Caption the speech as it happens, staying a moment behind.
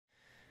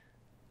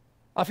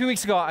A few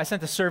weeks ago, I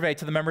sent a survey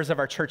to the members of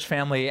our church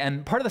family,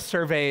 and part of the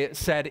survey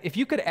said, if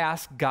you could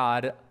ask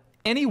God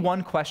any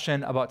one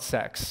question about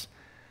sex,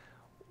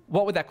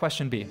 what would that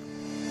question be?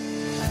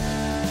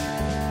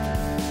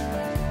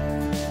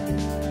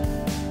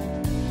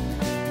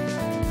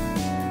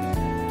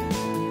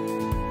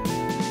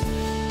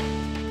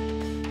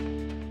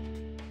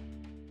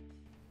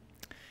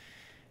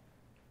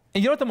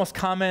 And you know what the most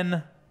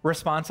common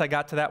response I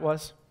got to that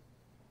was?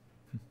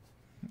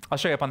 I'll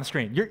show you up on the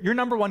screen. Your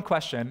number one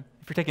question,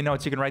 if you're taking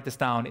notes, you can write this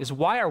down, is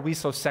why are we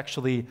so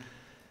sexually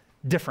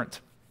different?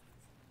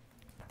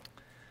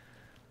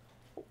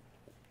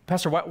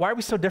 Pastor, why are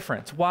we so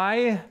different?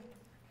 Why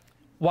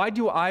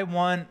do I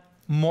want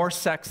more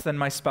sex than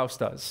my spouse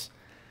does?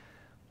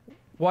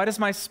 Why does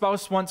my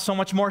spouse want so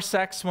much more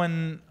sex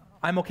when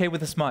I'm okay with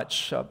this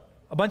much? A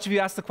bunch of you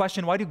asked the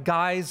question, why do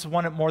guys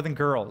want it more than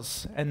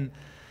girls? And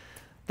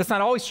that's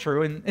not always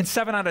true. In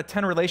 7 out of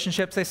 10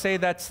 relationships, they say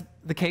that's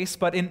the case.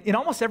 But in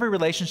almost every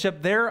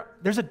relationship,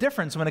 there's a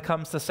difference when it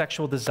comes to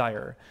sexual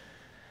desire.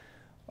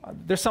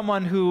 There's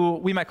someone who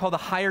we might call the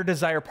higher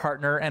desire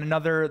partner and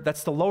another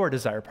that's the lower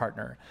desire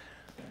partner.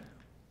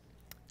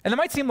 And it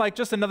might seem like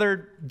just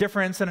another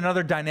difference and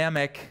another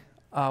dynamic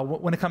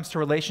when it comes to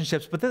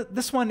relationships, but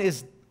this one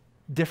is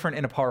different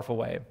in a powerful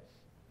way.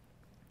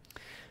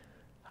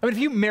 I mean, if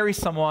you marry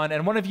someone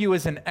and one of you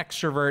is an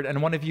extrovert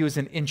and one of you is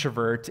an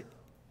introvert,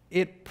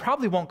 it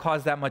probably won't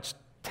cause that much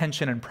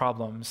tension and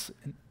problems.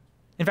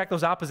 In fact,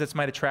 those opposites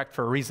might attract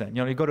for a reason.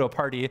 You know, you go to a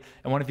party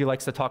and one of you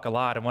likes to talk a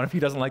lot and one of you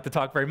doesn't like to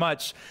talk very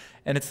much,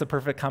 and it's the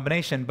perfect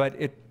combination, but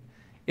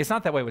it's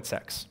not that way with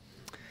sex.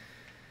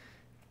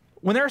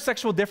 When there are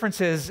sexual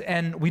differences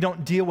and we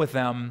don't deal with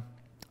them,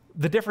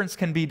 the difference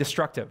can be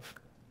destructive.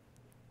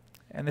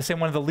 And they say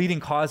one of the leading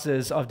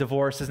causes of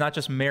divorce is not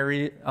just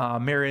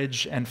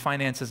marriage and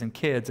finances and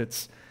kids,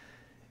 it's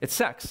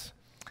sex.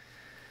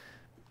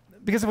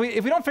 Because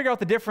if we don't figure out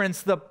the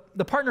difference, the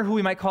partner who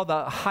we might call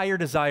the higher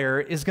desire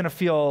is going to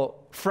feel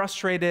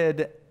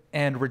frustrated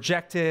and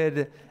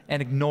rejected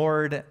and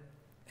ignored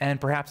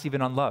and perhaps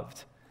even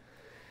unloved.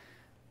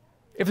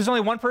 If there's only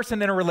one person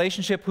in a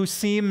relationship who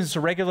seems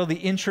regularly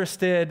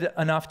interested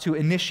enough to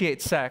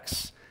initiate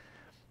sex,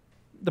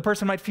 the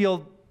person might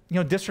feel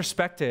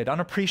disrespected,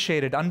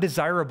 unappreciated,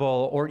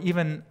 undesirable, or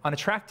even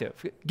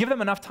unattractive. Give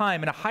them enough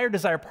time, and a higher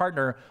desire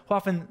partner who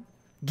often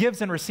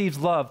gives and receives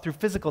love through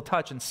physical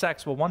touch and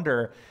sex will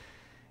wonder,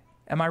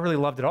 am I really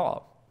loved at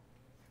all?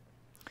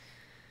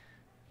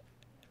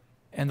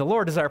 And the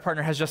lower desire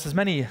partner has just as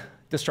many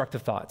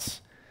destructive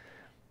thoughts.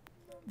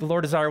 The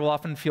lower desire will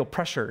often feel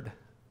pressured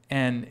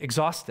and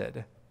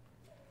exhausted.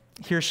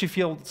 He or she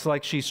feels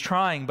like she's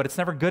trying, but it's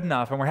never good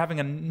enough, and we're having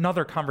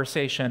another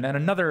conversation and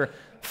another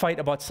fight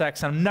about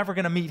sex, and I'm never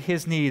going to meet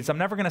his needs. I'm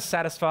never going to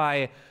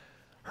satisfy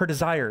her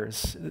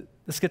desires.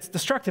 This gets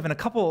destructive, and a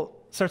couple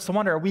starts to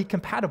wonder, are we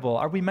compatible?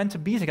 Are we meant to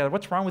be together?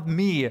 What's wrong with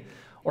me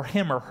or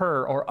him or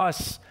her or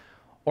us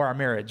or our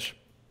marriage?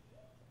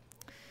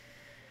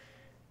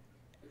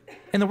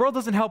 And the world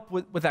doesn't help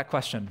with that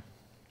question.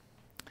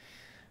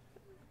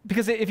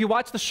 Because if you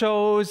watch the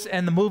shows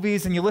and the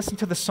movies and you listen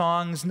to the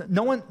songs,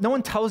 no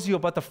one tells you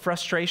about the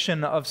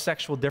frustration of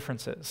sexual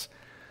differences.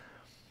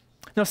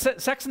 Now,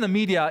 sex in the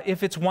media,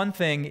 if it's one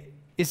thing,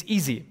 is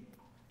easy.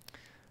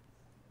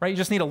 Right? You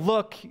just need a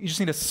look, you just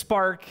need a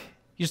spark,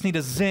 you just need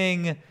a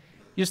zing, you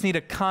just need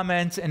a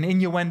comment, an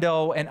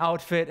innuendo, an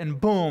outfit,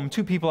 and boom,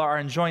 two people are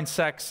enjoying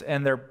sex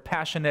and they're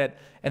passionate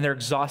and they're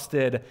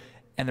exhausted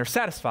and they're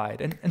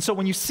satisfied. And so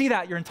when you see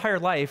that your entire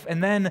life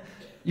and then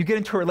you get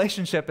into a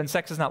relationship and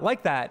sex is not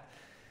like that,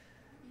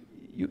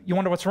 you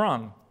wonder what's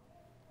wrong.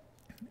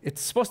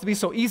 It's supposed to be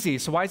so easy,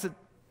 so why is it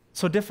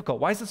so difficult?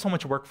 Why is it so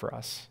much work for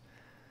us?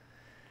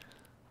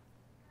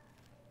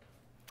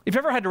 If you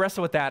ever had to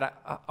wrestle with that,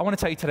 I want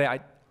to tell you today,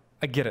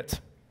 I get it.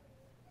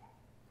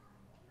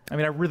 I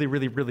mean, I really,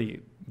 really,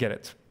 really get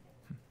it.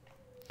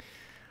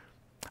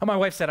 My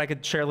wife said I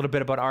could share a little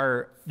bit about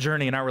our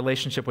journey and our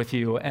relationship with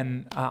you,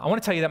 and I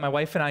want to tell you that my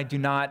wife and I do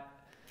not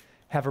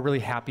have a really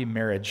happy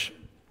marriage.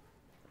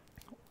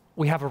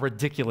 We have a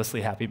ridiculously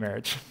happy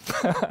marriage.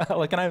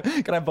 Like,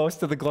 can I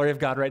boast to the glory of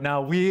God right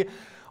now? We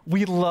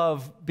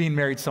love being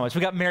married so much. We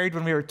got married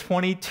when we were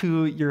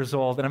 22 years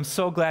old, and I'm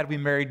so glad we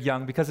married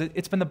young because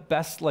it's been the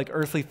best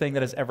earthly thing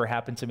that has ever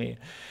happened to me.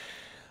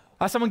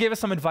 Someone gave us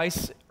some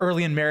advice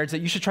early in marriage that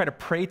you should try to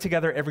pray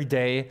together every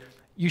day,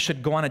 you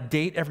should go on a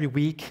date every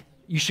week,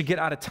 you should get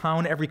out of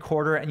town every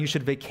quarter, and you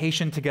should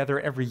vacation together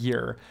every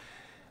year.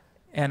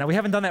 And we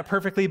haven't done that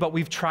perfectly, but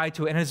we've tried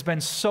to, and it's been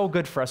so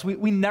good for us.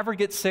 We never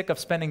get sick of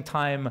spending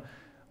time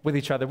with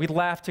each other. We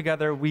laugh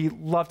together. We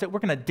loved it. We're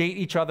going to date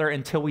each other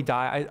until we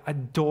die. I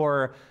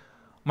adore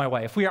my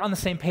wife. We are on the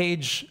same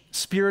page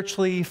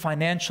spiritually,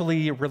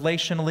 financially,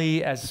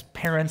 relationally, as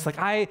parents.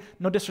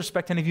 No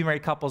disrespect to any of you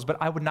married couples, but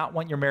I would not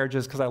want your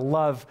marriages because I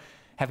love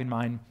having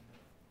mine.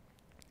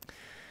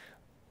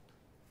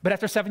 But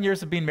after 7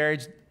 years of being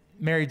married,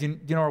 do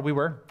you know where we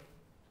were?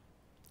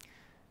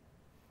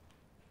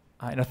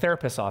 In a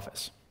therapist's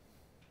office.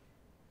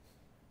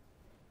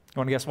 You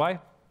want to guess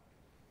why?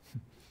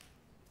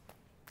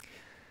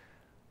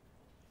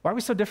 Why are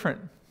we so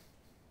different?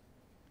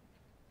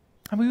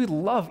 I mean, we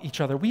love each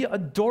other. We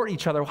adore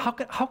each other. How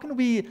can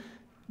we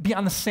be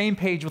on the same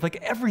page with like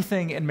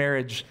everything in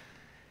marriage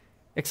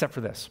except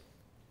for this?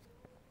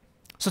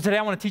 So today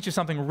I want to teach you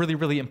something really,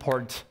 really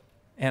important.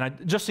 And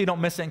just so you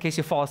don't miss it in case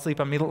you fall asleep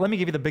on me, let me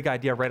give you the big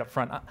idea right up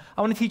front. I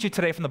want to teach you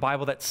today from the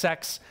Bible that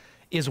sex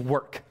is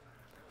work.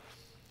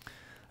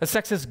 That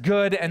sex is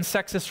good and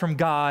sex is from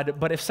God,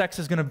 but if sex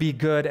is going to be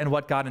good and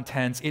what God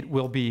intends, it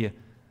will be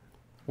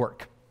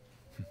work.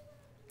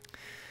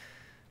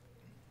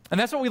 And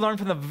that's what we learned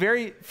from the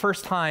very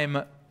first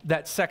time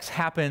that sex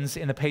happens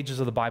in the pages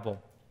of the Bible.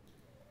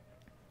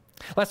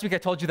 Last week I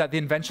told you that the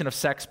invention of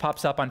sex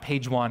pops up on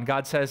page 1.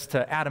 God says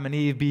to Adam and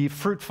Eve, be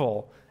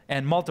fruitful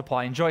and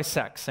multiply, enjoy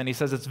sex. And he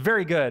says it's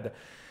very good.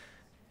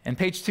 And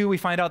page 2, we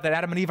find out that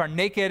Adam and Eve are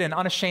naked and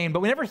unashamed,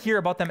 but we never hear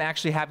about them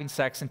actually having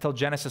sex until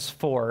Genesis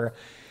 4.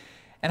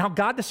 And how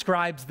God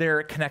describes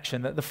their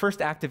connection, that the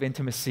first act of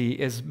intimacy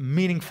is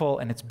meaningful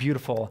and it's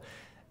beautiful,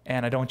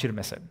 and I don't want you to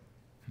miss it.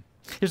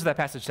 Here's what that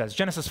passage says.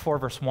 Genesis 4,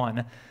 verse 1.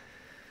 It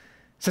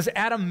says,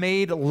 Adam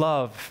made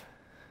love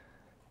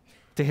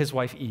to his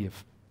wife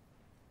Eve.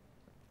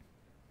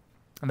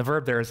 And the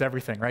verb there is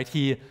everything, right?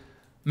 He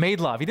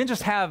made love. He didn't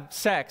just have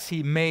sex,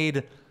 he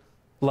made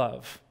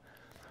love.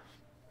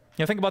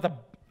 You know, think about the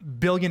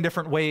billion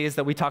different ways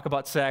that we talk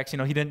about sex. You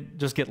know, he didn't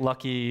just get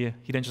lucky.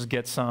 He didn't just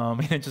get some.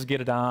 He didn't just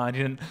get it on.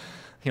 He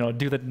didn't,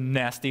 do the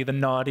nasty, the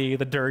naughty,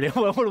 the dirty.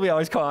 What do we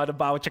always call it? A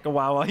bow chicka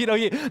wow.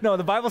 No,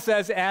 the Bible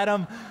says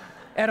Adam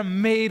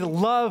made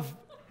love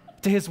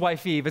to his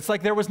wife Eve. It's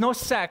like there was no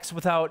sex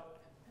without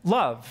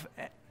love.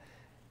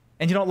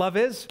 And you know what love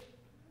is?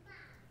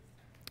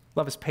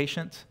 Love is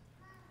patient.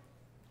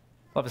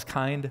 Love is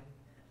kind.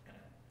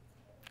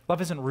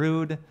 Love isn't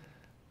rude.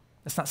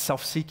 It's not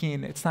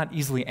self-seeking. It's not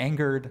easily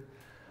angered.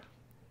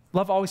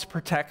 Love always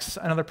protects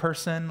another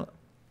person.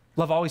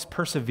 Love always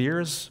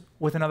perseveres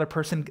with another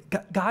person.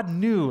 God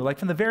knew, like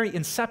from the very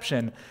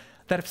inception,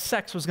 that if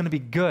sex was going to be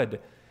good,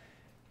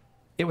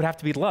 it would have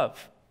to be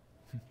love.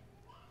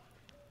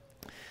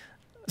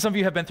 Some of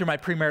you have been through my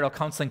premarital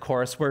counseling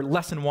course where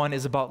lesson 1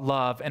 is about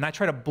love, and I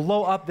try to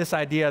blow up this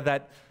idea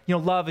that,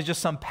 love is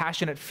just some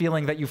passionate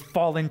feeling that you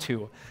fall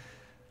into.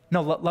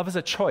 No, love is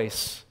a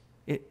choice.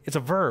 It's a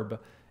verb.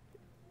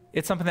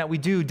 It's something that we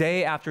do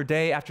day after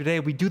day after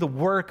day. We do the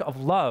work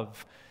of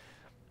love,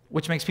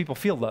 which makes people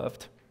feel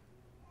loved.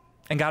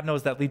 And God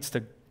knows that leads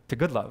to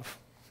good love.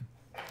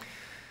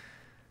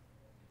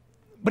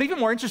 But even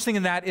more interesting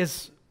than that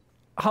is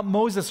how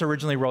Moses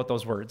originally wrote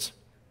those words.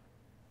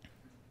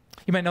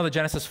 You might know that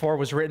Genesis 4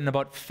 was written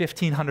about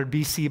 1500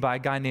 BC by a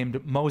guy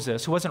named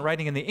Moses, who wasn't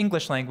writing in the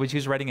English language, he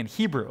was writing in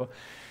Hebrew.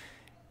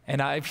 And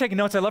if you're taking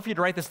notes, I'd love for you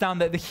to write this down.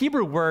 The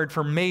Hebrew word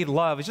for made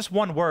love is just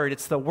one word.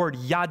 It's the word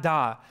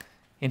yada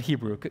in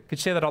Hebrew. Could you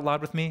say that out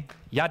loud with me?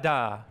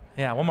 Yada.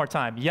 Yeah, one more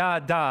time.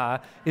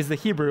 Yada is the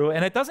Hebrew,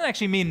 and it doesn't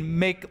actually mean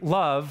make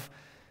love.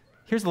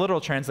 Here's the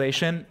literal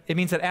translation. It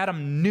means that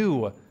Adam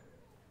knew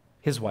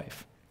his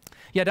wife.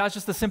 Yada is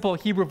just the simple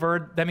Hebrew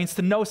word that means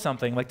to know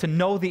something, like to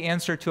know the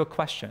answer to a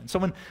question. So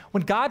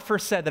when God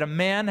first said that a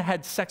man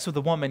had sex with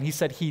a woman, he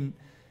said he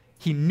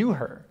knew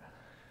her.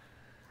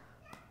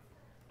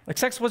 Like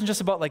sex wasn't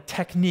just about like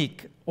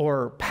technique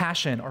or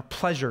passion or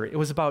pleasure. It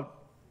was about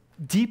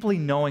deeply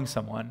knowing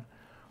someone.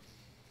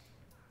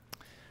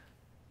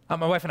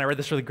 My wife and I read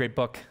this really great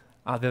book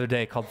the other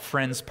day called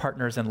Friends,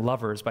 Partners, and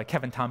Lovers by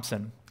Kevin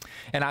Thompson.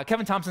 And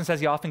Kevin Thompson says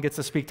he often gets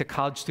to speak to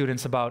college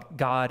students about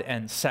God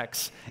and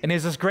sex. And he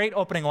has this great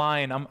opening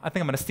line. I think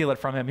I'm going to steal it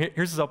from him.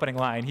 Here's his opening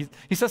line.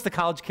 He says to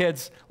college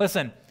kids,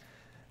 listen,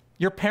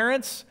 your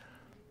parents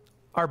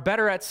are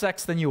better at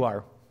sex than you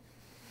are.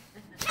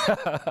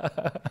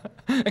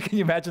 Can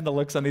you imagine the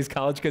looks on these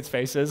college kids'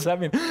 faces? I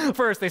mean,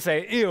 first they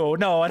say, ew,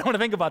 no, I don't want to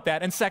think about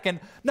that. And second,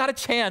 not a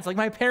chance. Like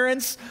my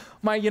parents,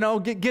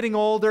 getting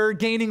older,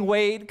 gaining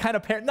weight kind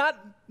of parent,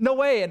 no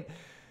way.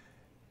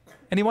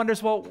 And he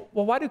wonders, well,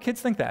 why do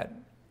kids think that?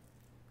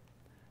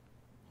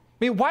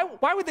 I mean,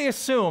 why would they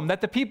assume that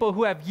the people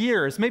who have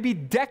years, maybe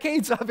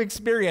decades of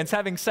experience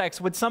having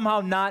sex would somehow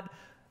not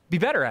be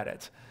better at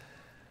it?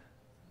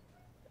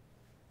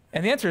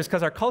 And the answer is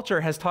because our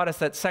culture has taught us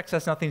that sex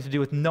has nothing to do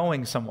with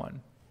knowing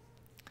someone.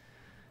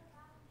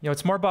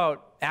 It's more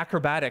about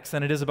acrobatics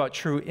than it is about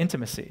true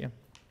intimacy.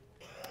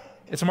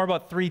 It's more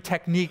about 3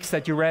 techniques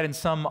that you read in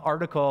some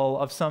article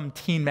of some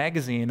teen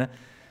magazine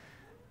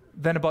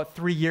than about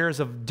 3 years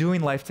of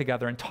doing life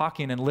together and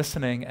talking and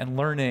listening and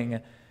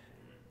learning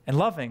and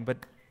loving.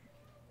 But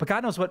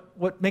God knows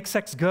what makes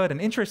sex good.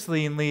 And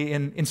interestingly,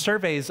 in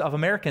surveys of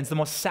Americans, the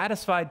most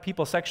satisfied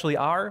people sexually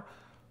are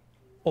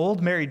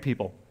old married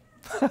people.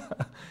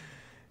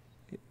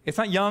 It's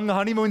not young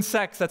honeymoon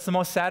sex that's the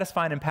most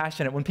satisfying and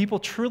passionate. When people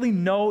truly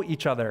know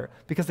each other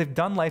because they've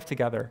done life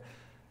together,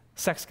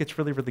 sex gets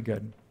really, really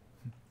good.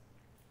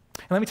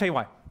 And let me tell you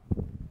why.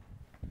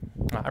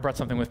 I brought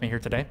something with me here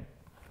today.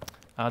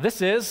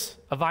 This is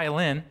a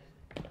violin,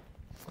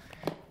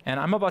 and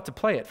I'm about to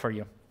play it for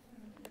you.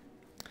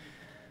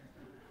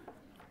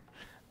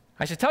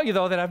 I should tell you,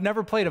 though, that I've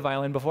never played a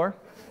violin before.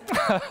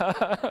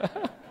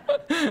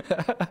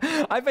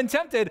 I've been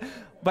tempted,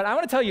 but I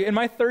want to tell you, in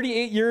my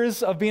 38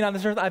 years of being on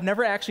this earth, I've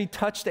never actually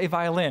touched a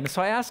violin.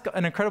 So I asked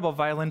an incredible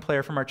violin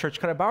player from our church,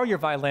 could I borrow your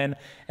violin?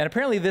 And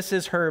apparently this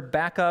is her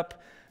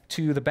backup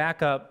to the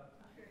backup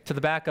to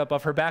the backup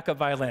of her backup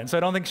violin. So I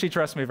don't think she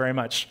trusts me very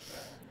much.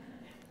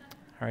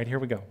 All right, here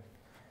we go.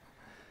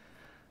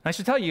 I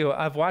should tell you,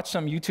 I've watched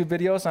some YouTube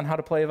videos on how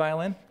to play a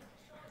violin.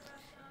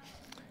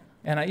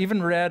 And I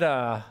even read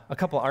a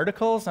couple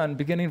articles on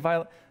beginning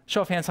violin.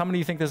 Show of hands, how many of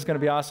you think this is going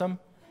to be awesome?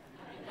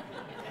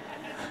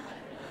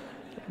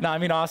 No, I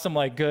mean awesome,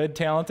 like good,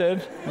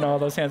 talented. No,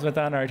 those hands went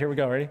down. All right, here we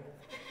go. Ready?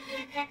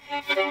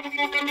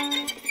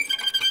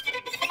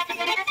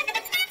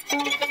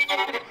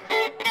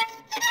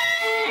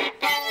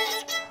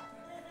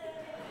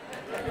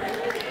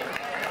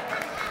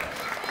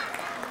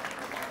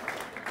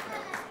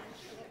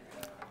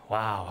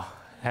 Wow,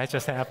 that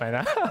just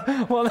happened.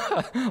 Well,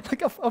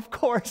 like of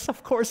course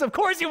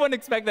you wouldn't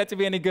expect that to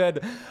be any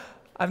good.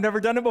 I've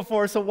never done it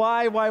before, so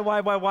why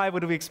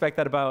would we expect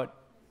that about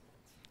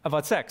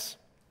sex?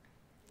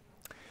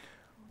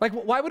 Like,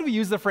 why would we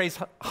use the phrase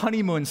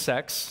honeymoon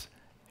sex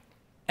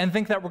and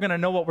think that we're going to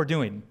know what we're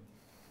doing?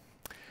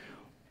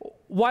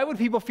 Why would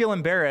people feel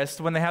embarrassed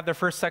when they have their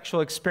first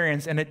sexual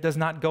experience and it does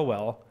not go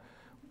well?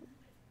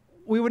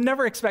 We would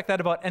never expect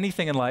that about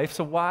anything in life,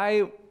 so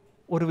why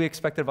would we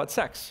expect it about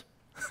sex?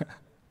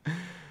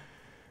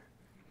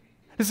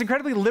 This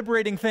incredibly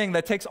liberating thing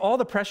that takes all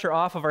the pressure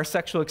off of our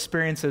sexual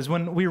experiences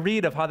when we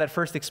read of how that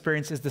first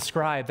experience is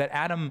described, that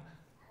Adam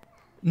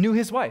knew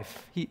his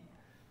wife. He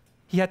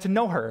had to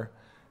know her.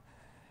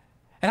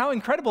 And how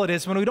incredible it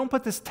is when we don't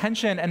put this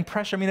tension and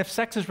pressure. I mean, if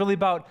sex is really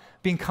about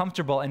being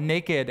comfortable and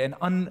naked and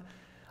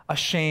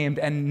unashamed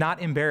and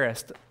not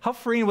embarrassed, how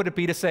freeing would it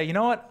be to say, you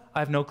know what, I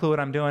have no clue what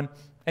I'm doing,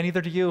 and neither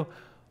do you,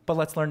 but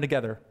let's learn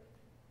together.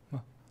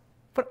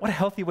 What a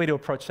healthy way to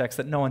approach sex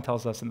that no one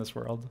tells us in this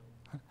world.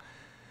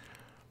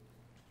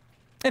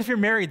 And if you're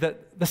married,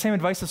 the same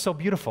advice is so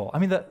beautiful. I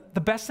mean,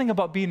 the best thing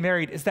about being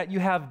married is that you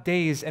have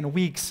days and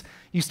weeks.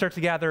 You start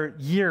to gather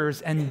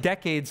years and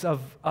decades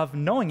of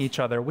knowing each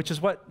other, which is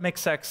what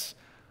makes sex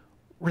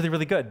really,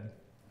 really good.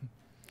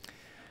 I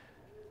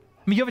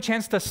mean, you have a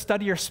chance to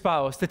study your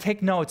spouse, to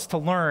take notes, to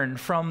learn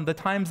from the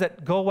times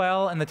that go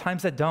well and the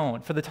times that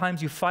don't, for the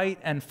times you fight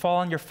and fall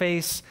on your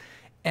face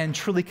and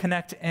truly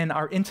connect and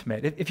are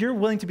intimate. If you're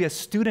willing to be a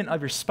student of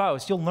your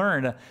spouse, you'll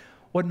learn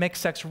what makes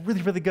sex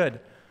really, really good.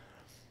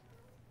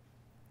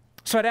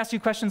 So I'd ask you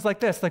questions like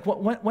this, like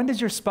when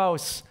does your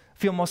spouse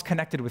feel most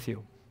connected with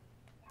you?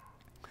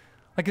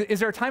 Like, is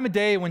there a time of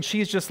day when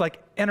she's just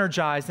like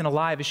energized and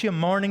alive? Is she a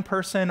morning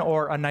person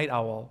or a night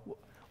owl?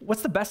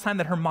 What's the best time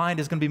that her mind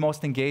is going to be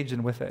most engaged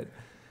in with it?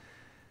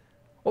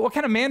 Well, what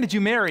kind of man did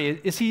you marry?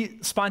 Is he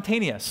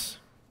spontaneous?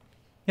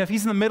 You know, if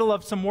he's in the middle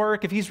of some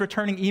work, if he's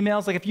returning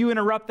emails, like if you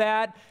interrupt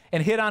that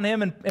and hit on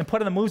him and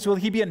put in the moves, will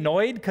he be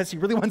annoyed because he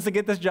really wants to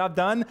get this job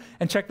done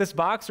and check this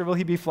box, or will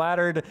he be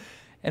flattered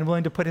and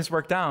willing to put his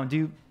work down?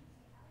 Do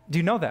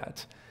you know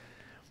that?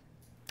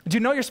 Do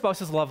you know your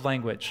spouse's love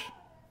language?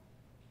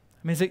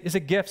 I mean, is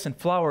it gifts and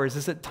flowers?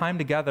 Is it time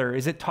together?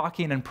 Is it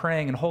talking and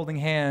praying and holding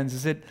hands?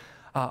 Is it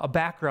a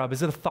back rub?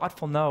 Is it a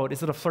thoughtful note?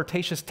 Is it a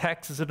flirtatious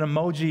text? Is it an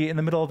emoji in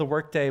the middle of the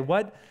workday?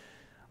 What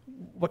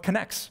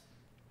connects?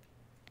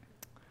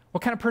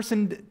 What kind of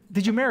person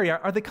did you marry?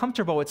 Are they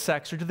comfortable with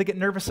sex, or do they get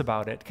nervous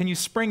about it? Can you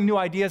spring new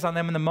ideas on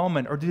them in the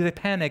moment, or do they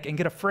panic and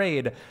get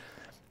afraid?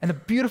 And the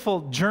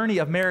beautiful journey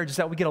of marriage is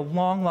that we get a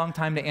long, long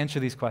time to answer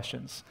these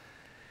questions.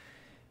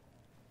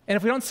 And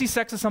if we don't see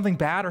sex as something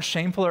bad or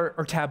shameful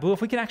or taboo,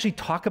 if we can actually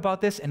talk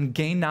about this and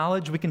gain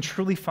knowledge, we can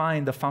truly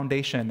find the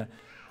foundation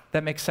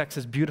that makes sex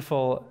as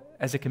beautiful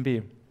as it can be.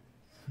 It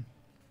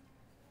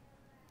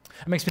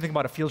makes me think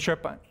about a field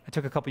trip I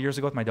took a couple years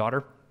ago with my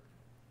daughter.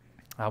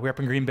 We were up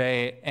in Green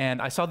Bay,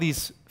 and I saw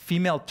these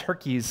female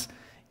turkeys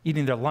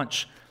eating their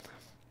lunch.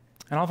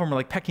 And all of them were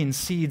like pecking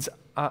seeds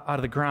out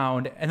of the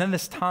ground. And then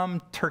this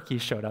tom turkey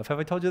showed up. Have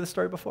I told you this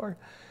story before?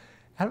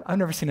 I've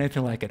never seen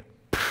anything like it.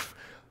 Poof,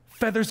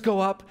 feathers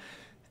go up,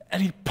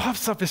 and he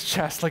puffs up his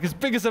chest, like as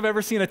big as I've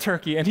ever seen a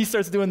turkey, and he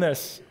starts doing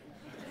this.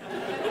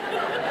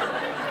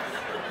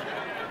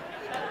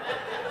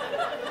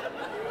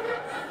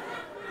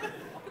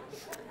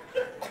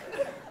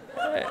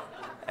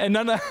 And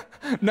none of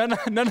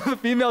the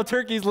female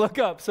turkeys look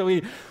up, so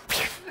we...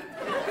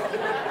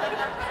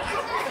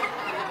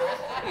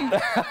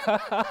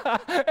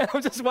 And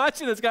I'm just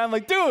watching this guy, I'm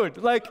like, dude,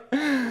 like,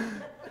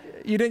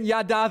 you didn't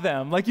yada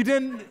them. Like, you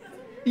didn't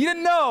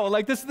know,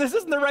 like, this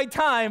isn't the right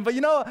time. But,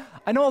 you know,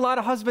 I know a lot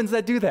of husbands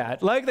that do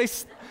that. Like, they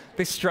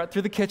strut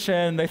through the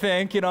kitchen, they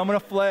think, you know, I'm gonna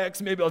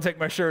flex, maybe I'll take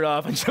my shirt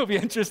off and she'll be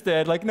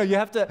interested. Like, no, you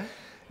have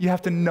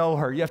to know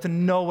her. You have to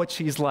know what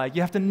she's like.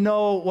 You have to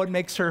know what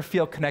makes her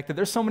feel connected.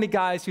 There's so many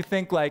guys who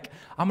think, like,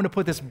 I'm gonna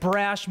put this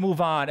brash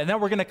move on, and then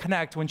we're gonna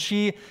connect, when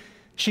she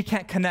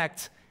can't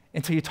connect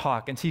until you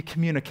talk, until you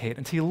communicate,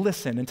 until you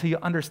listen, until you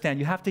understand.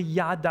 You have to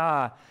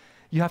yada.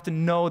 You have to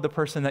know the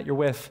person that you're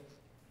with.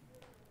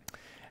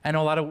 I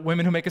know a lot of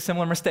women who make a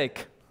similar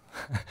mistake.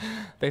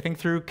 They think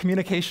through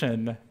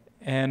communication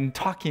and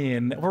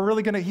talking.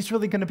 He's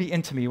really gonna be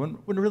into me when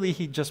really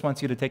he just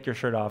wants you to take your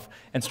shirt off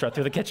and strut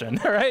through the kitchen,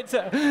 all right?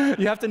 So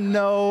you have to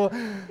know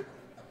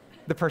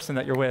the person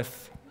that you're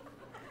with,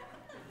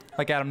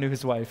 like Adam knew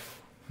his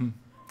wife.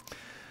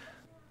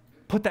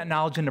 Put that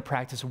knowledge into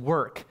practice,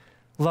 work,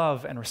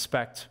 love, and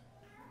respect.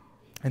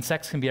 And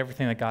sex can be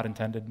everything that God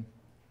intended.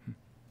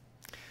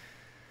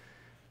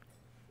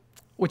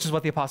 Which is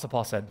what the Apostle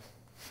Paul said.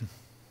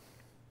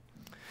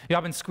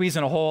 I've been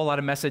squeezing a whole lot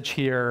of message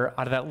here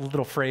out of that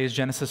little phrase,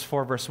 Genesis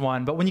 4, verse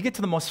 1. But when you get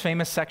to the most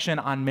famous section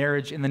on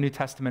marriage in the New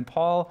Testament,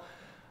 Paul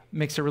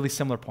makes a really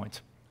similar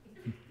point.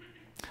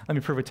 Let me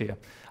prove it to you.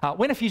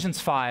 When Ephesians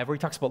 5, where he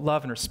talks about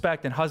love and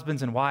respect and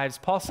husbands and wives,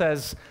 Paul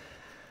says,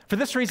 "For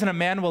this reason, a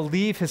man will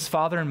leave his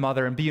father and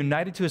mother and be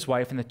united to his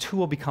wife, and the two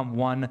will become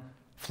one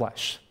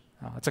flesh."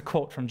 It's a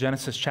quote from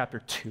Genesis chapter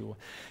 2.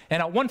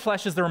 And one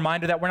flesh is the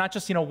reminder that we're not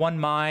just, one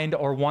mind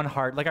or one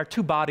heart. Like our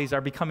two bodies are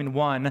becoming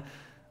one.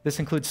 This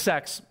includes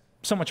sex,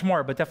 so much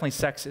more, but definitely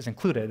sex is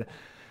included.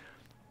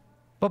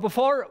 But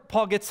before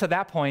Paul gets to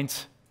that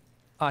point,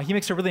 he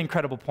makes a really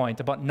incredible point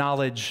about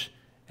knowledge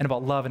and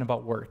about love and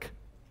about work.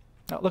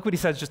 Look what he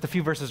says just a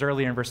few verses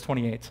earlier in verse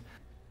 28.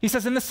 He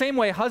says, "In the same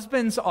way,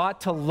 husbands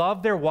ought to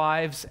love their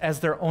wives as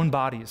their own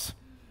bodies.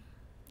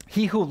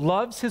 He who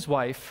loves his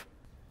wife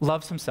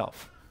loves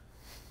himself."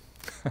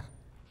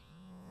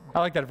 I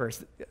like that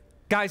verse.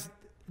 Guys,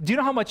 do you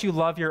know how much you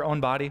love your own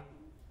body?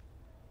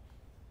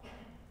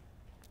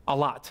 A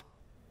lot.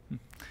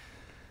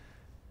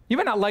 You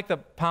might not like the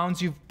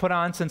pounds you've put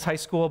on since high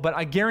school, but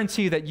I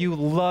guarantee you that you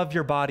love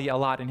your body a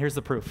lot, and here's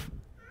the proof.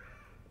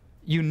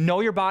 You know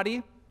your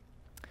body,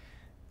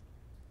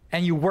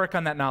 and you work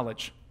on that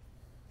knowledge.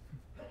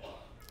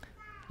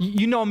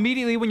 You know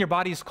immediately when your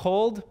body is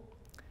cold,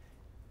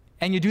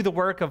 and you do the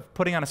work of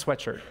putting on a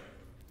sweatshirt.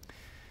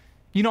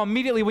 You know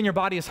immediately when your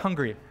body is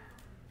hungry,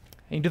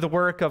 and you do the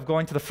work of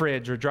going to the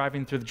fridge or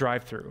driving through the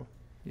drive-thru.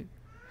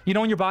 You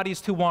know when your body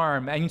is too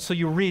warm, and so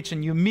you reach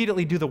and you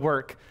immediately do the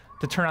work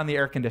to turn on the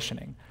air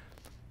conditioning.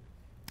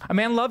 A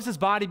man loves his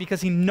body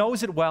because he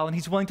knows it well, and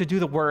he's willing to do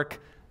the work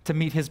to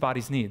meet his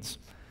body's needs.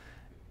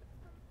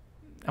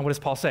 And what does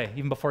Paul say,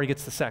 even before he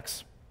gets to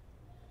sex?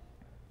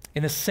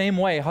 In the same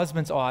way,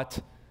 husbands ought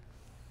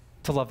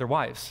to love their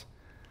wives.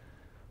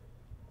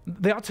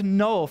 They ought to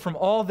know from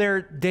all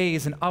their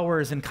days and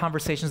hours and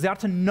conversations, they ought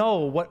to know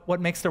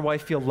what makes their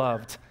wife feel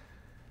loved.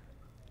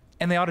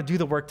 And they ought to do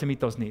the work to meet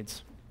those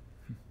needs.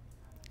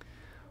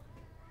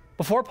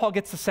 Before Paul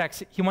gets to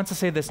sex, he wants to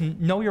say this: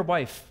 know your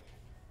wife.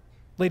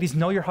 Ladies,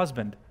 know your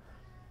husband.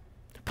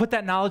 Put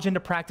that knowledge into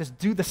practice.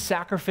 Do the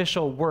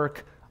sacrificial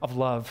work of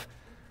love.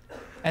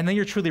 And then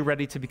you're truly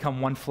ready to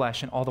become one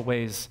flesh in all the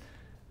ways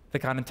that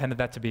God intended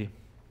that to be.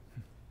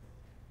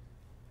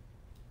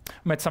 I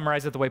might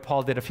summarize it the way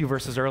Paul did a few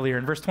verses earlier.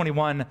 In verse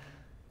 21,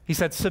 he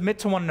said, "Submit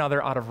to one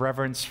another out of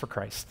reverence for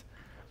Christ."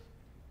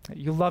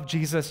 You love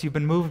Jesus. You've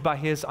been moved by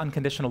his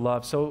unconditional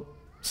love. So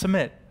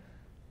submit.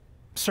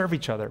 Serve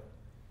each other.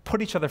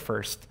 Put each other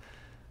first.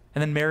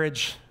 And then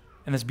marriage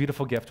and this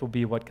beautiful gift will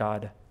be what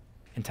God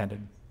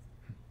intended.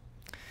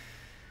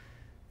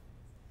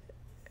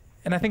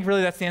 And I think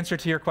really that's the answer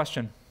to your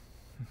question.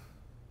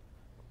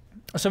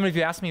 So many of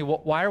you ask me,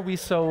 well, why are we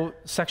so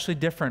sexually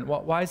different?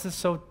 Why is this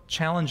so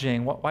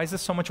challenging? Why is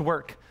this so much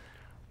work?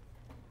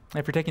 And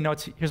if you're taking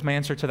notes, here's my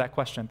answer to that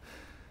question.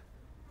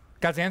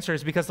 God's answer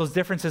is because those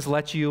differences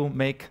let you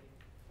make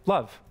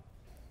love.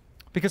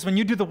 Because when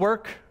you do the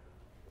work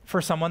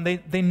for someone,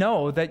 they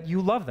know that you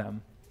love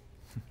them.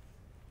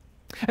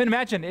 And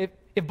imagine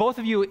if both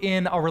of you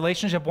in a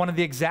relationship wanted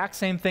the exact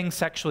same thing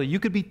sexually, you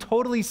could be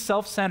totally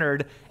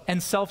self-centered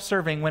and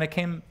self-serving when it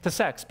came to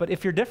sex. But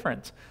if you're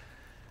different,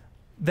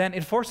 then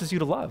it forces you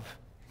to love.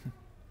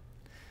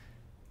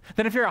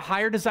 Then if you're a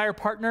higher desire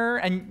partner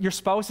and your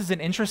spouse isn't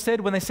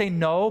interested when they say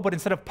no, but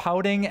instead of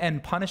pouting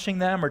and punishing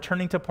them or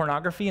turning to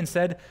pornography,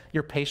 instead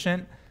you're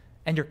patient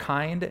and you're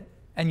kind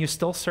and you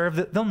still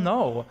serve, they'll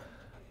know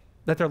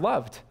that they're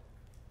loved.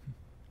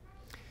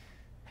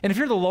 And if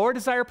you're the lower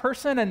desire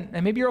person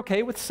and maybe you're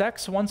okay with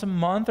sex once a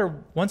month or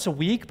once a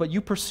week, but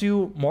you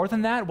pursue more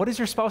than that, what is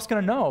your spouse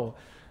going to know?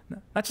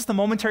 Not just the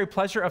momentary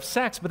pleasure of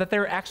sex, but that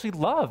they're actually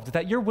loved,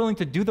 that you're willing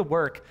to do the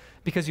work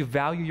because you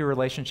value your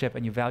relationship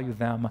and you value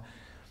them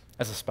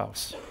as a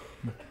spouse.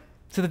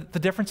 So the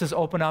differences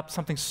open up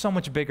something so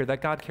much bigger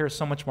that God cares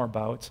so much more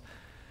about,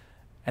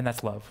 and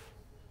that's love.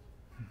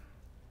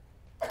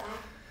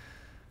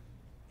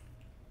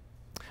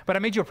 But I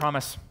made you a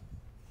promise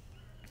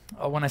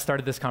when I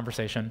started this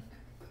conversation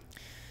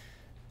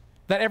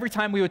that every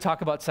time we would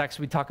talk about sex,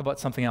 we'd talk about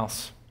something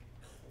else,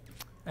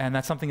 and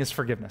that something is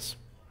forgiveness.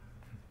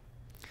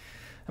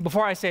 And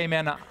before I say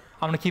amen, I'm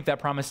going to keep that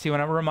promise to you,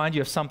 and I'm going to remind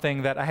you of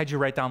something that I had you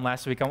write down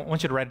last week. I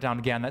want you to write it down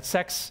again, that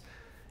sex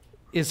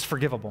is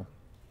forgivable.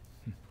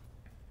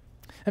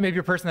 And maybe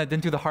you're a person that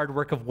didn't do the hard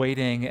work of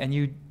waiting, and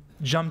you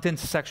jumped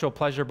into sexual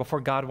pleasure before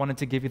God wanted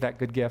to give you that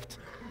good gift.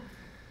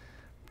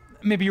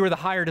 Maybe you were the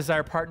higher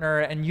desire partner,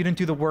 and you didn't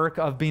do the work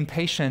of being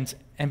patient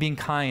and being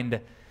kind,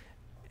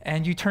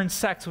 And you turn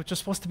sex, which is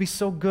supposed to be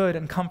so good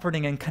and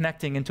comforting and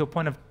connecting, into a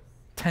point of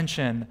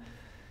tension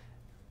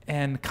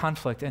and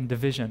conflict and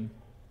division.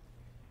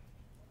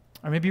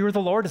 Or maybe you were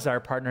the lower desire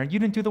partner and you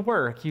didn't do the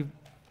work. You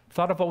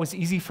thought of what was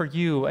easy for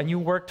you, and you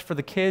worked for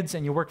the kids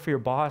and you worked for your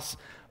boss,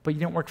 but you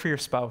didn't work for your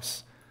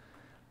spouse.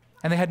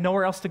 And they had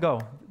nowhere else to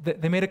go.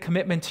 They made a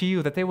commitment to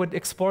you that they would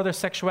explore their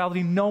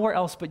sexuality nowhere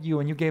else but you,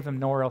 and you gave them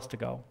nowhere else to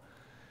go.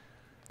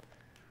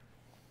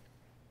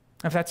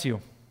 If that's you,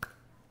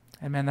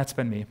 and man, that's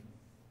been me.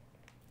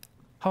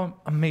 How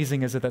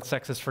amazing is it that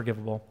sex is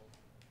forgivable?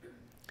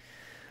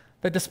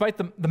 That despite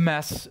the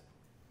mess,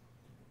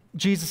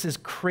 Jesus is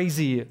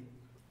crazy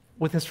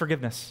with his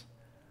forgiveness.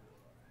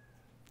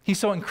 He's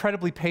so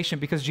incredibly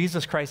patient because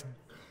Jesus Christ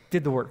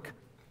did the work.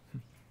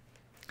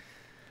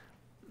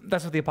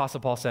 That's what the Apostle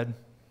Paul said.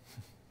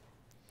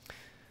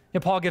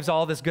 Paul gives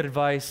all this good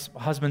advice. A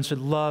husband should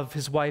love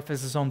his wife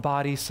as his own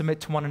body,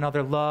 submit to one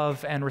another,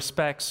 love and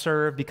respect,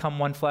 serve, become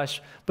one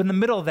flesh. But in the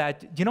middle of that,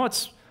 do you know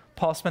what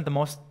Paul spent the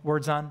most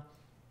words on?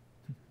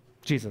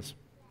 Jesus.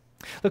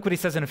 Look what he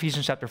says in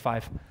Ephesians chapter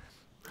 5.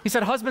 He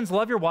said, husbands,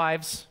 love your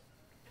wives.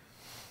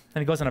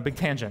 And he goes on a big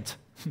tangent.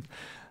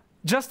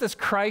 Just as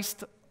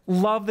Christ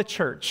loved the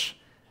church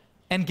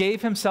and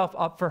gave himself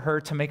up for her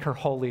to make her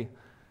holy,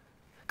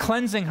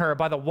 cleansing her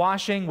by the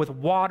washing with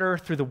water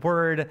through the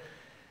word,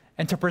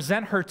 and to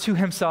present her to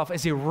himself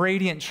as a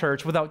radiant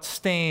church without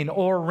stain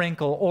or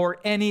wrinkle or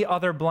any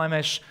other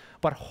blemish,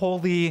 but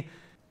holy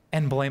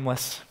and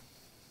blameless.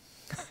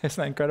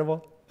 Isn't that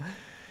incredible?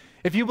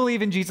 If you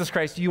believe in Jesus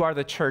Christ, you are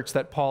the church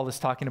that Paul is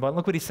talking about.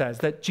 Look what he says,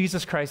 that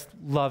Jesus Christ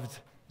loved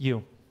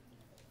you.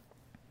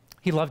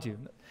 He loved you.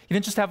 He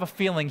didn't just have a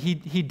feeling.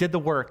 He did the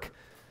work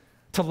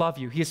to love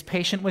you. He is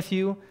patient with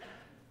you.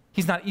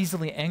 He's not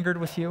easily angered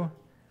with you.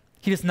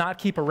 He does not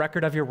keep a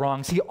record of your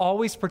wrongs. He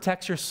always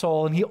protects your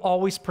soul, and he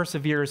always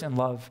perseveres in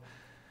love.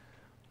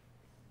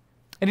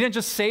 And he didn't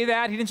just say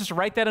that. He didn't just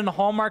write that in a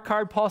Hallmark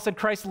card. Paul said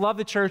Christ loved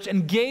the church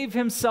and gave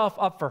himself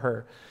up for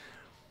her.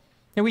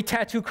 And we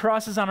tattoo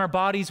crosses on our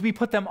bodies. We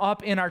put them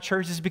up in our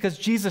churches because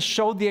Jesus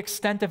showed the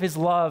extent of his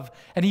love,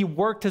 and he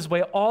worked his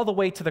way all the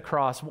way to the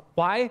cross.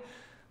 Why?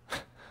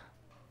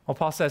 Well,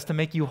 Paul says to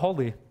make you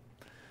holy.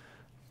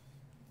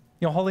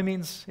 You know, holy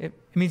means, it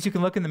means you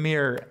can look in the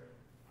mirror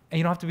and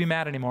you don't have to be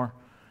mad anymore.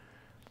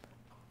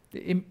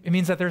 It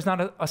means that there's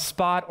not a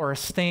spot or a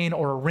stain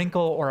or a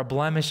wrinkle or a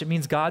blemish. It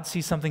means God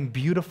sees something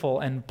beautiful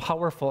and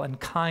powerful and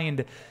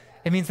kind.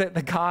 It means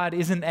that God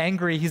isn't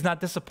angry. He's not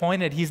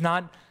disappointed. He's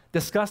not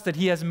disgusted.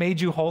 He has made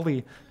you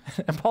holy.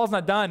 And Paul's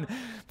not done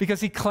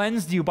because he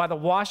cleansed you by the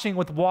washing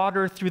with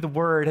water through the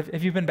word.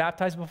 Have you been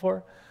baptized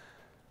before?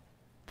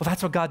 Well,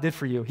 that's what God did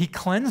for you. He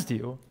cleansed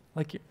you.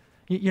 Like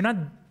you're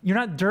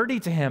not dirty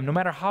to him, no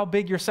matter how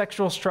big your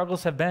sexual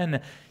struggles have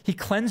been. He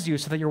cleansed you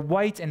so that you're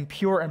white and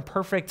pure and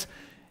perfect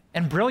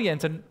and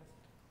brilliant. And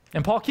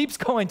Paul keeps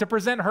going to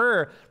present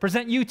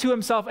you to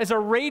himself as a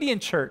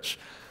radiant church.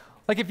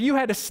 Like if you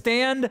had to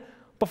stand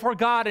before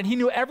God and he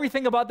knew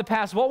everything about the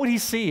past, what would he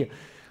see?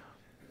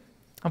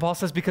 And Paul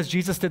says, because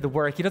Jesus did the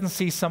work, he doesn't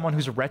see someone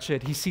who's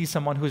wretched. He sees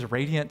someone who's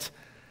radiant.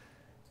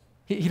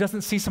 He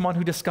doesn't see someone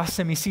who disgusts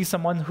him. He sees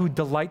someone who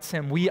delights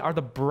him. We are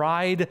the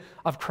bride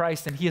of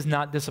Christ, and he is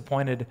not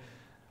disappointed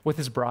with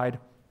his bride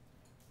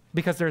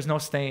because there is no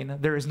stain,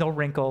 there is no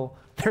wrinkle,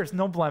 there is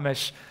no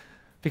blemish.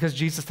 Because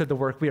Jesus did the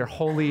work, we are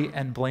holy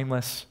and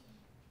blameless.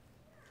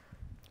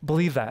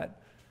 Believe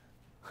that.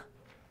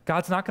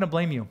 God's not going to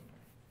blame you.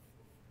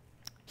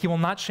 He will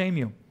not shame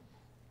you.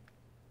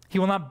 He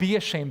will not be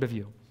ashamed of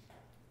you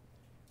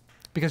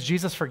because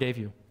Jesus forgave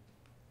you.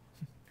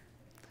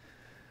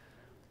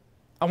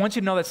 I want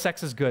you to know that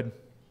sex is good.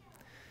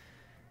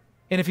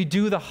 And if you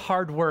do the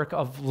hard work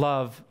of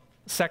love,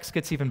 sex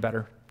gets even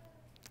better.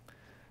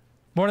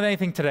 More than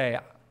anything today,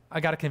 I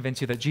got to convince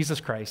you that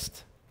Jesus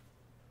Christ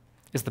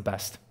is the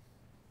best.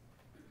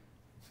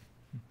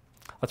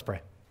 Let's pray.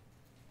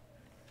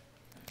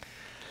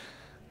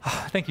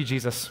 Thank you,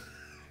 Jesus.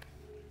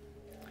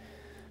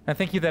 And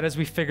thank you that as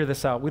we figure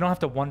this out, we don't have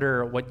to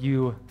wonder what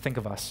you think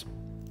of us.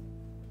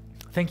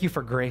 Thank you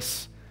for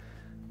grace,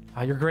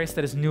 your grace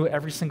that is new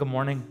every single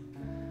morning.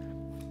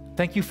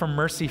 Thank you for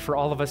mercy for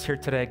all of us here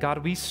today. God,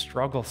 we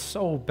struggle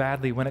so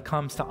badly when it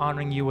comes to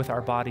honoring you with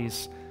our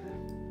bodies.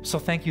 So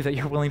thank you that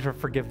you're willing to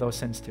forgive those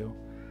sins too.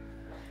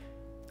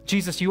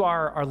 Jesus, you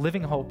are our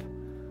living hope.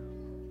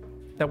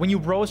 That when you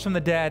rose from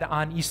the dead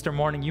on Easter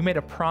morning, you made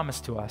a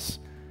promise to us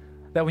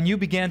that when you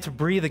began to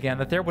breathe again,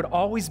 that there would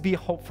always be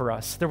hope for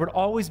us. There would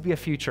always be a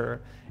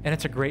future, and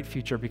it's a great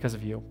future because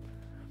of you.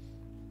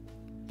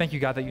 Thank you,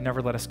 God, that you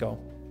never let us go.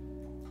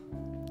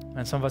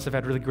 And some of us have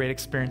had really great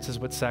experiences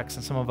with sex,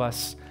 and some of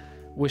us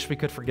wish we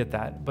could forget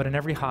that. But in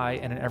every high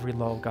and in every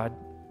low, God,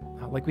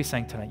 like we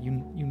sang tonight, you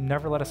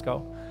never let us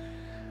go.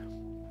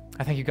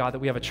 I thank you, God, that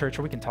we have a church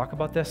where we can talk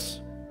about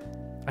this.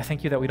 I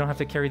thank you that we don't have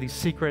to carry these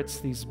secrets,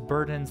 these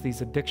burdens,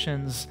 these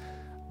addictions,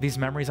 these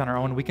memories on our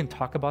own. We can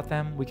talk about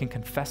them, we can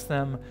confess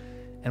them,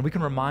 and we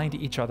can remind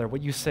each other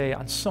what you say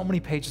on so many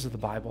pages of the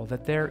Bible,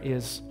 that there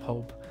is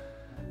hope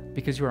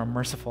because you are a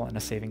merciful and a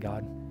saving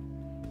God.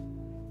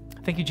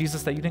 Thank you,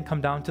 Jesus, that you didn't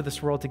come down to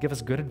this world to give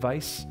us good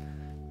advice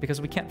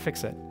because we can't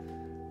fix it.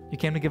 You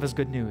came to give us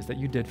good news that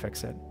you did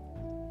fix it.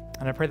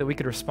 And I pray that we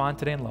could respond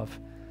today in love.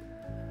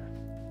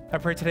 I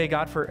pray today,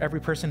 God, for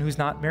every person who's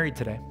not married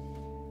today,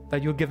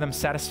 that you would give them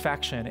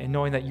satisfaction in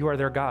knowing that you are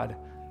their God,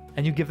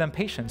 and you give them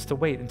patience to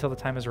wait until the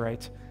time is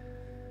right.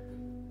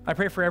 I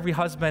pray for every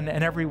husband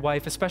and every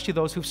wife, especially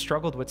those who've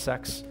struggled with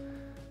sex,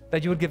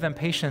 that you would give them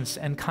patience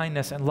and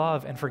kindness and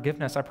love and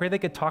forgiveness. I pray they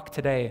could talk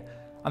today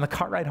on the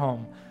car ride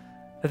home,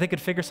 that they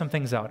could figure some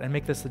things out and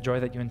make this the joy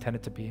that you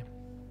intended to be.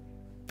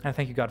 And I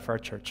thank you, God, for our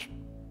church.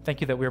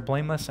 Thank you that we are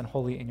blameless and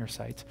holy in your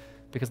sight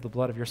because of the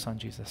blood of your Son,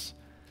 Jesus.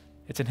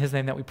 It's in his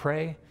name that we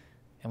pray,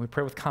 and we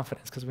pray with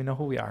confidence because we know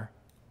who we are.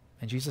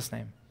 In Jesus'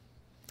 name,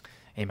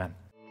 amen.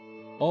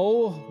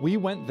 Oh, we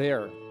went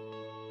there.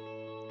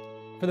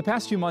 For the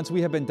past few months,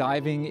 we have been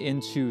diving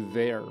into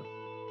there,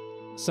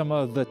 some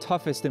of the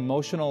toughest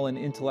emotional and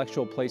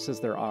intellectual places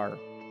there are.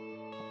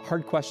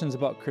 Hard questions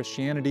about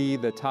Christianity,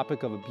 the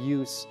topic of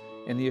abuse,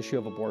 and the issue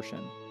of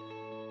abortion.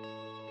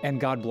 And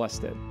God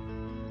blessed it.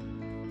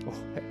 Oh,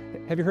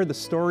 have you heard the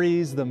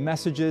stories, the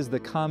messages, the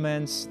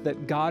comments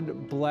that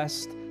God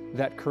blessed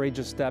that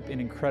courageous step in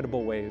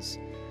incredible ways?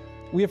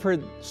 We have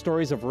heard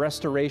stories of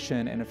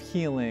restoration and of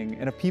healing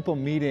and of people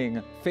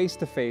meeting face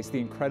to face the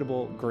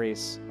incredible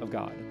grace of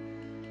God.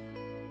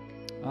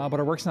 But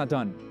our work's not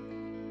done.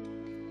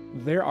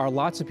 There are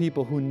lots of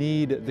people who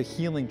need the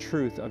healing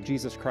truth of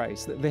Jesus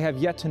Christ. They have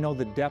yet to know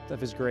the depth of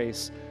his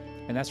grace,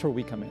 and that's where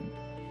we come in.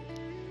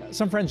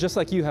 Some friends just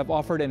like you have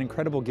offered an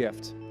incredible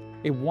gift,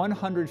 a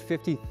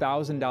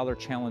 $150,000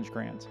 challenge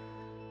grant.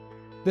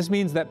 This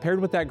means that paired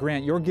with that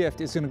grant, your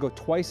gift is going to go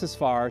twice as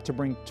far to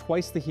bring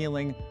twice the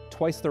healing,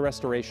 twice the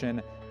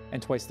restoration,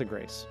 and twice the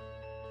grace.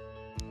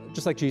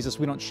 Just like Jesus,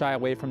 we don't shy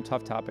away from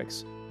tough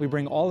topics. We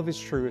bring all of his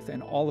truth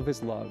and all of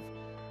his love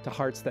to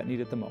hearts that need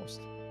it the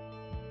most.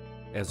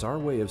 As our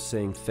way of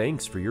saying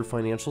thanks for your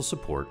financial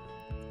support,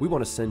 we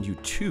want to send you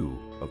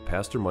 2 of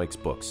Pastor Mike's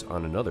books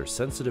on another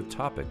sensitive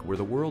topic where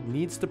the world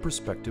needs the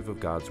perspective of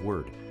God's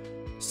Word.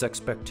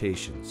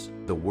 Sexpectations,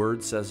 The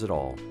Word Says It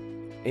All,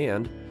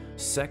 and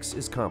Sex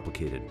is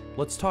Complicated,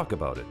 Let's Talk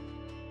About It.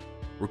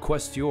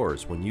 Request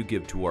yours when you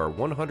give to our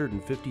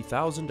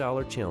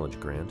 $150,000 challenge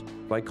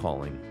grant by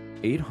calling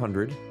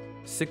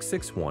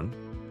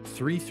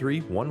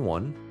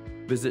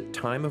 800-661-3311, visit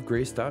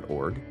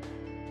timeofgrace.org,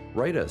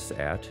 write us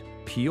at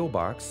P.O.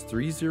 Box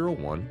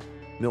 301,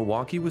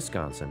 Milwaukee,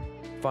 Wisconsin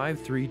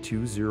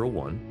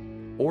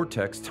 53201, or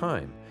text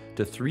TIME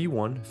to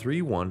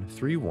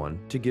 313131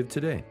 to give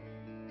today.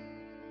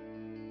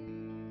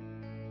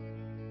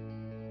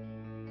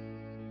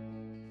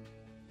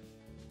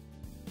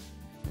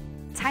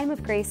 Time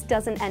of Grace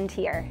doesn't end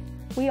here.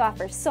 We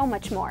offer so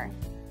much more.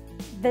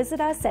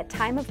 Visit us at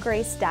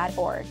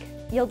timeofgrace.org.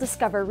 You'll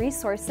discover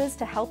resources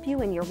to help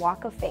you in your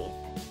walk of faith.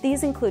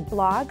 These include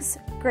blogs,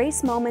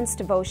 Grace Moments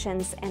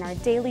devotions, and our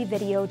daily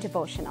video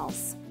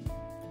devotionals.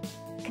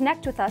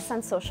 Connect with us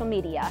on social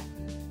media.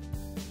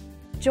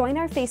 Join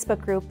our Facebook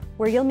group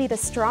where you'll meet a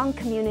strong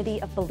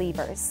community of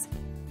believers.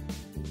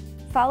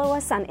 Follow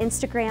us on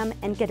Instagram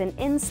and get an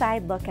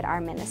inside look at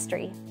our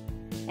ministry.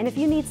 And if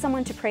you need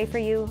someone to pray for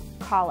you,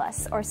 call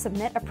us or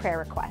submit a prayer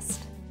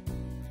request.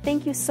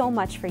 Thank you so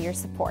much for your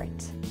support.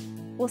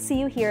 We'll see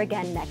you here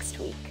again next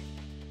week.